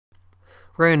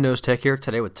Ryan Knows Tech here,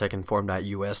 today with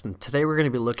TechInform.us, and today we're going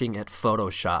to be looking at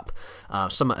Photoshop.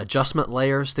 Some adjustment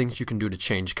layers, things you can do to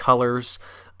change colors,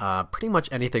 pretty much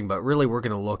anything, but really we're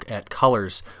going to look at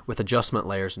colors with adjustment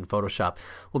layers in Photoshop.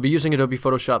 We'll be using Adobe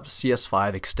Photoshop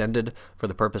CS5 Extended for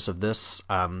the purpose of this.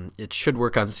 It should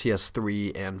work on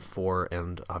CS3 and 4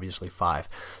 and obviously 5.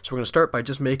 So we're going to start by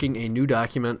just making a new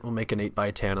document. We'll make an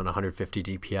 8x10 on 150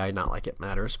 dpi, not like it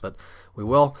matters, but we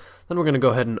will. Then we're going to go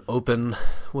ahead and open,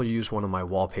 we'll use one of my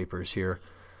wallpapers here.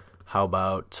 How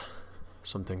about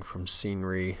something from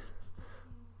scenery,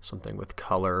 something with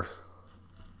color.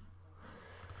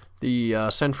 The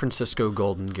San Francisco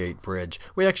Golden Gate Bridge.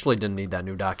 We actually didn't need that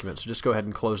new document, so just go ahead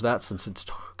and close that since it's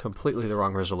completely the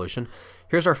wrong resolution.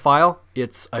 Here's our file.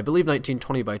 It's, I believe,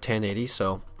 1920 by 1080,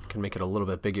 so I can make it a little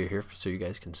bit bigger here so you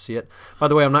guys can see it. By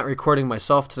the way, I'm not recording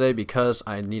myself today because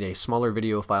I need a smaller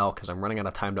video file because I'm running out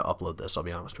of time to upload this, I'll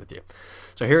be honest with you.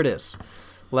 So here it is.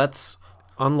 Let's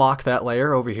unlock that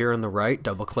layer over here on the right.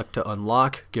 Double click to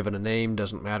unlock. Give it a name,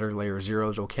 doesn't matter. Layer 0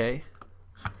 is okay.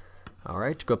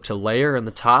 Alright, go up to Layer in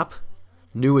the top,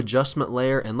 New Adjustment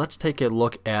Layer, and let's take a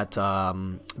look at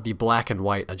the black and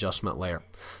white adjustment layer.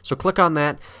 So click on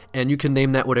that, and you can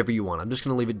name that whatever you want. I'm just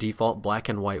going to leave it default, black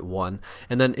and white 1.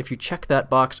 And then if you check that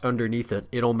box underneath it,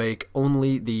 it'll make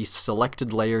only the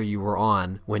selected layer you were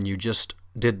on when you just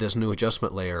did this new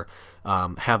adjustment layer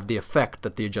have the effect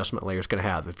that the adjustment layer is going to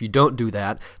have. If you don't do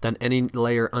that, then any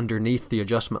layer underneath the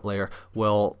adjustment layer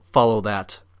will follow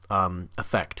that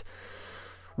effect,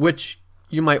 which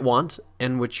you might want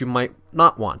and which you might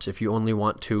not want if you only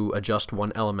want to adjust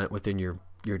one element within your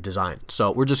design.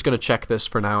 So we're just going to check this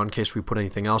for now in case we put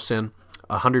anything else in.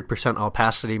 100%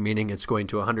 opacity, meaning it's going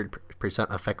to 100%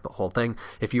 affect the whole thing.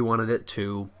 If you wanted it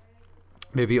to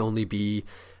maybe only be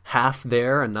half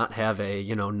there and not have a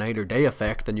night or day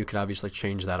effect, then you could obviously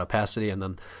change that opacity. And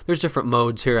then there's different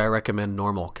modes here. I recommend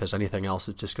normal because anything else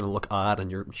is just going to look odd,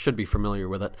 and you should be familiar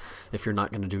with it if you're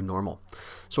not going to do normal.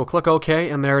 So we'll click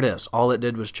OK, and there it is. All it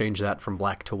did was change that from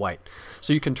black to white.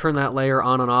 So you can turn that layer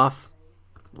on and off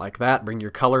like that, bring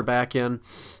your color back in.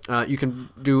 You can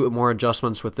do more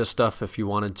adjustments with this stuff if you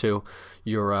wanted to.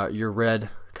 Your red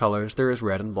colors, there is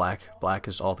red and black. Black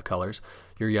is all the colors.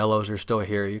 Your yellows are still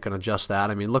here. You can adjust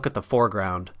that. I mean, look at the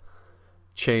foreground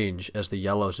change as the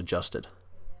yellows adjusted.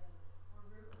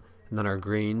 And then our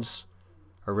greens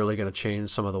are really going to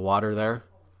change some of the water there, a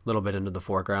little bit into the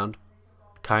foreground.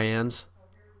 Cayennes,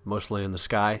 mostly in the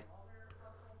sky.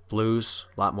 Blues,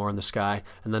 a lot more in the sky.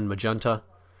 And then magenta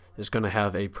is going to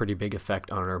have a pretty big effect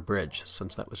on our bridge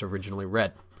since that was originally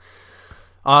red.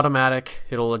 Automatic,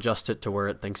 it'll adjust it to where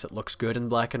it thinks it looks good in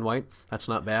black and white. That's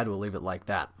not bad, we'll leave it like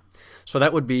that. So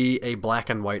that would be a black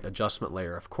and white adjustment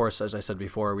layer. Of course, as I said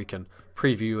before, we can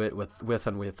preview it with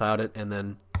and without it, and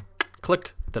then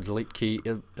click the delete key,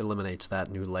 it eliminates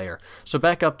that new layer. So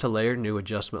back up to Layer, New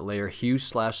Adjustment Layer,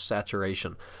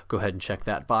 Hue/Saturation. Go ahead and check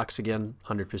that box again,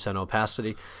 100%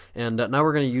 opacity. And now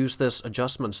we're going to use this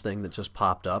adjustments thing that just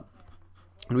popped up.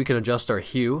 And we can adjust our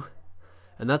hue,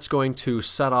 and that's going to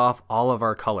set off all of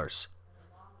our colors.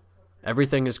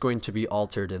 Everything is going to be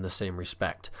altered in the same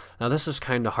respect. Now this is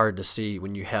kind of hard to see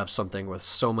when you have something with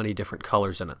so many different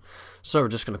colors in it. So we're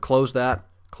just going to close that,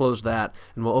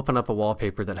 and we'll open up a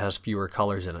wallpaper that has fewer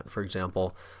colors in it. For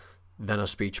example,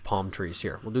 Venice Beach palm trees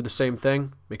here. We'll do the same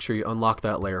thing. Make sure you unlock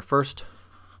that layer first.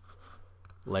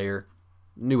 Layer,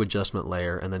 New Adjustment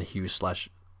Layer, and then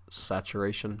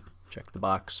Hue/Saturation. Check the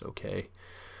box, okay.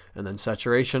 And then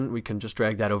saturation, we can just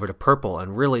drag that over to purple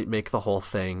and really make the whole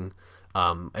thing,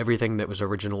 everything that was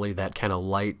originally that kind of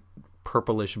light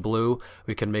purplish blue,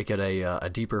 we can make it a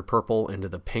deeper purple into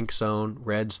the pink zone,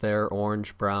 reds there,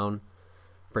 orange, brown,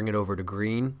 bring it over to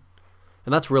green.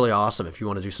 And that's really awesome if you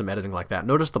want to do some editing like that.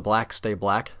 Notice the black stay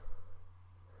black,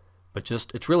 but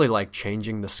just, it's really like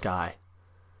changing the sky.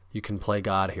 You can play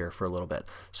God here for a little bit.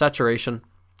 Saturation,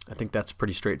 I think that's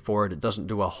pretty straightforward. It doesn't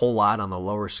do a whole lot on the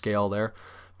lower scale there,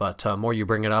 but more you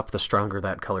bring it up, the stronger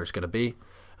that color is going to be.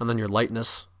 And then your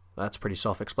lightness, that's pretty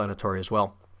self-explanatory as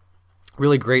well.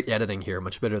 Really great editing here,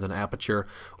 much better than Aperture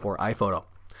or iPhoto.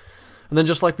 And then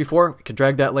just like before, we can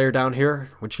drag that layer down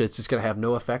here, which is just going to have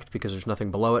no effect because there's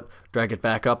nothing below it. Drag it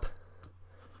back up,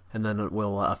 and then it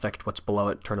will affect what's below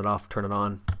it. Turn it off, turn it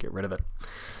on, get rid of it.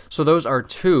 So those are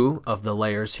two of the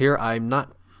layers here. I'm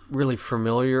not really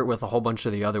familiar with a whole bunch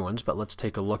of the other ones, but let's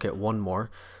take a look at one more.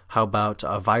 How about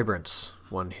a Vibrance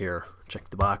one here? Check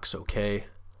the box, okay.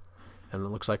 And it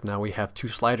looks like now we have two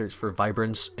sliders for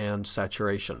Vibrance and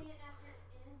Saturation.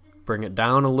 Bring it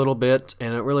down a little bit,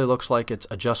 and it really looks like it's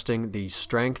adjusting the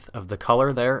strength of the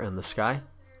color there in the sky.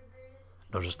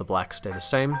 Notice the blacks stay the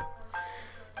same.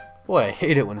 Boy, I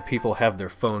hate it when people have their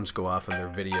phones go off in their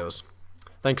videos.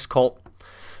 Thanks, Colt.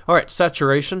 Alright,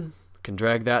 saturation. We can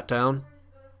drag that down.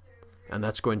 And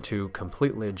that's going to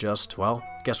completely adjust, well,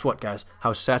 guess what, guys?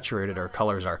 How saturated our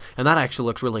colors are. And that actually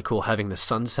looks really cool, having the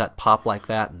sunset pop like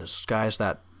that and the skies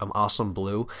that awesome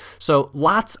blue. So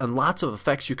lots and lots of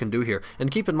effects you can do here. And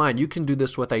keep in mind, you can do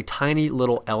this with a tiny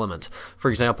little element.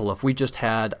 For example, if we just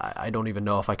had, I don't even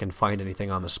know if I can find anything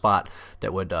on the spot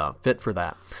that would fit for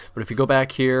that. But if you go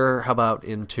back here, how about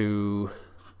into,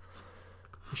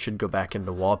 you should go back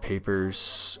into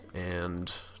wallpapers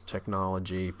and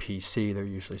technology, PC, they're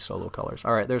usually solo colors.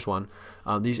 Alright, there's one.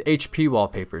 These HP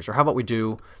wallpapers, or how about we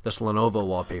do this Lenovo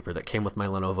wallpaper that came with my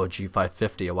Lenovo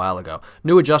G550 a while ago.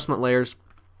 New adjustment layers,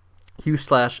 Hue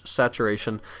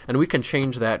Saturation, and we can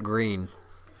change that green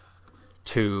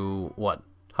to what?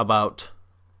 How about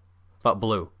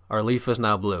blue? Our leaf is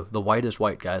now blue. The white is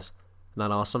white, guys. Isn't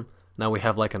that awesome? Now we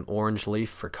have like an orange leaf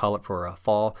for color for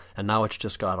fall, and now it's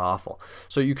just got awful.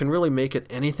 So you can really make it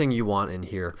anything you want in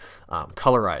here.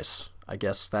 Colorize. I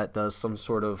guess that does some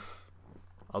sort of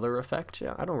other effect.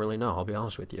 Yeah, I don't really know, I'll be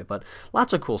honest with you. But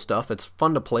lots of cool stuff. It's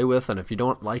fun to play with, and if you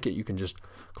don't like it, you can just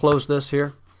close this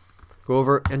here, go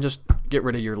over and just get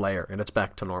rid of your layer, and it's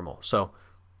back to normal. So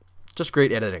just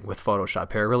great editing with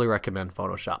Photoshop here. I really recommend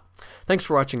Photoshop. Thanks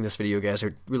for watching this video, guys.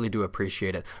 I really do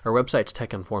appreciate it. Our website's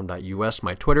techinform.us,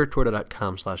 my Twitter,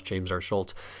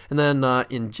 twitter.com/JamesRSchultz. And then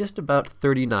in just about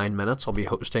 39 minutes, I'll be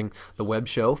hosting the web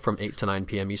show from 8 to 9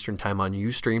 p.m. Eastern Time on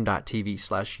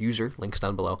ustream.tv/user, links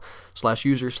down below,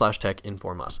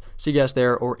 /user/techinformus. See you guys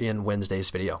there or in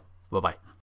Wednesday's video. Bye-bye.